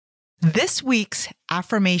This week's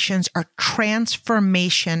affirmations are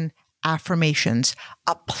transformation affirmations,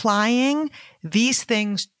 applying these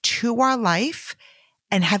things to our life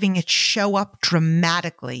and having it show up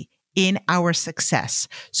dramatically in our success.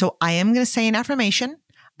 So I am going to say an affirmation.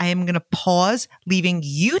 I am going to pause, leaving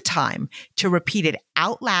you time to repeat it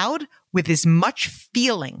out loud with as much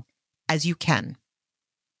feeling as you can.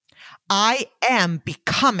 I am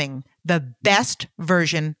becoming the best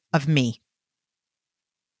version of me.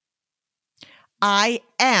 I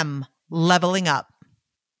am leveling up.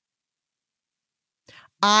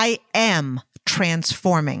 I am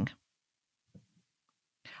transforming.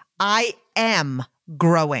 I am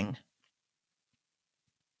growing.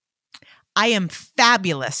 I am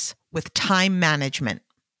fabulous with time management.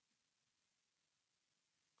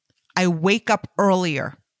 I wake up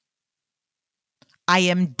earlier. I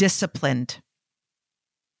am disciplined.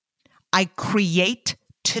 I create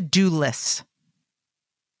to-do lists.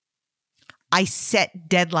 I set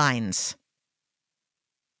deadlines.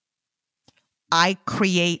 I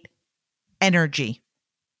create energy.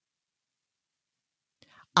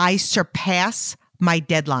 I surpass my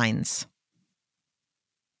deadlines.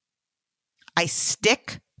 I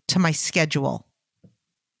stick to my schedule.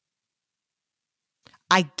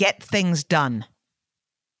 I get things done.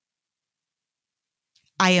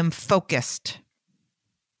 I am focused.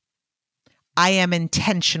 I am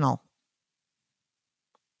intentional.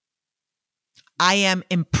 I am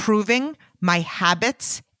improving my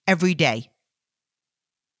habits every day.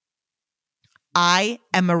 I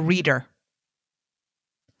am a reader.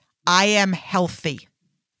 I am healthy.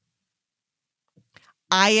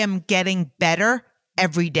 I am getting better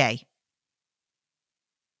every day.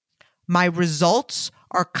 My results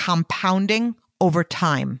are compounding over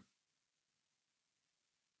time.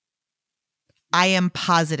 I am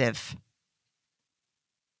positive.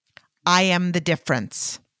 I am the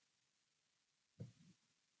difference.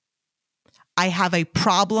 I have a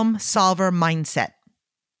problem solver mindset.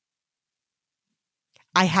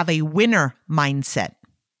 I have a winner mindset.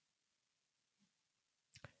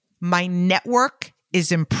 My network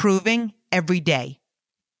is improving every day.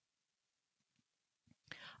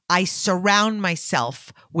 I surround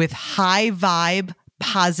myself with high vibe,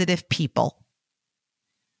 positive people.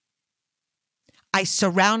 I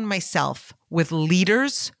surround myself with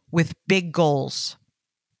leaders with big goals.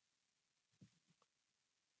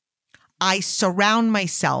 I surround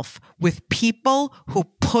myself with people who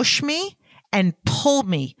push me and pull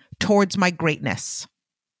me towards my greatness.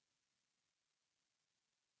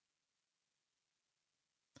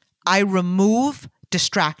 I remove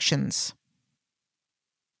distractions.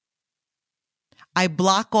 I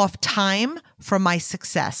block off time for my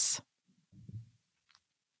success.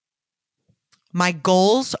 My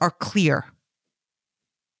goals are clear.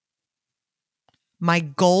 My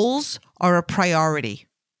goals are a priority.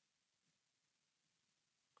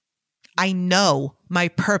 I know my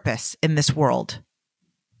purpose in this world.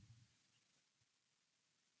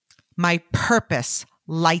 My purpose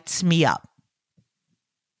lights me up.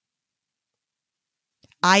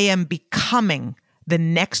 I am becoming the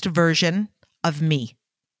next version of me.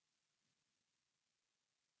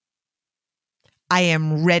 I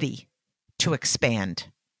am ready to expand.